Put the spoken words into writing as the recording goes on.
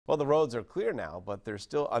Well, the roads are clear now, but there's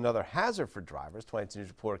still another hazard for drivers. 22 News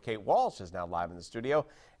reporter Kate Walsh is now live in the studio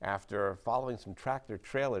after following some tractor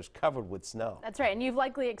trailers covered with snow. That's right, and you've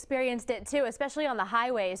likely experienced it too, especially on the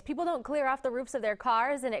highways. People don't clear off the roofs of their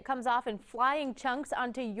cars and it comes off in flying chunks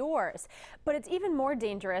onto yours. But it's even more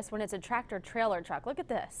dangerous when it's a tractor trailer truck. Look at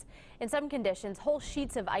this. In some conditions, whole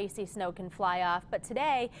sheets of icy snow can fly off. But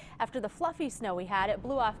today, after the fluffy snow we had, it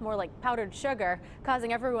blew off more like powdered sugar,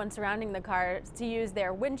 causing everyone surrounding the car to use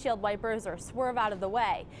their windshield wipers or swerve out of the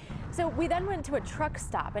way. So we then went to a truck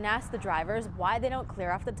stop and asked the drivers why they don't clear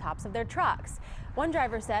off the tops of their trucks. One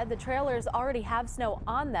driver said the trailers already have snow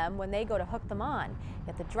on them when they go to hook them on,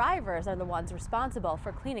 yet the drivers are the ones responsible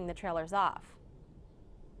for cleaning the trailers off.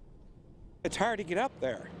 It's hard to get up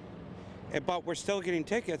there, but we're still getting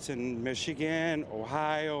tickets in Michigan,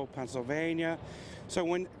 Ohio, Pennsylvania. So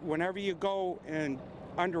whenever you go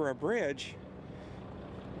under a bridge,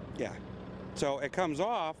 yeah, so it comes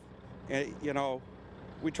off, and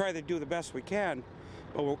we try to do the best we can,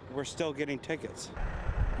 but we're still getting tickets.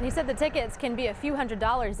 And he said the tickets can be a few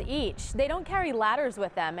 $100s each. They don't carry ladders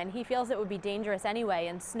with them, and he feels it would be dangerous anyway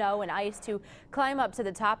in snow and ice to climb up to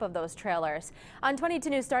the top of those trailers. On 22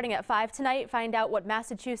 News starting at 5 tonight, find out what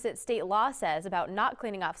Massachusetts state law says about not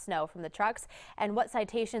cleaning off snow from the trucks and what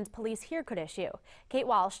citations police here could issue. Kate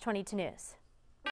Walsh, 22 News.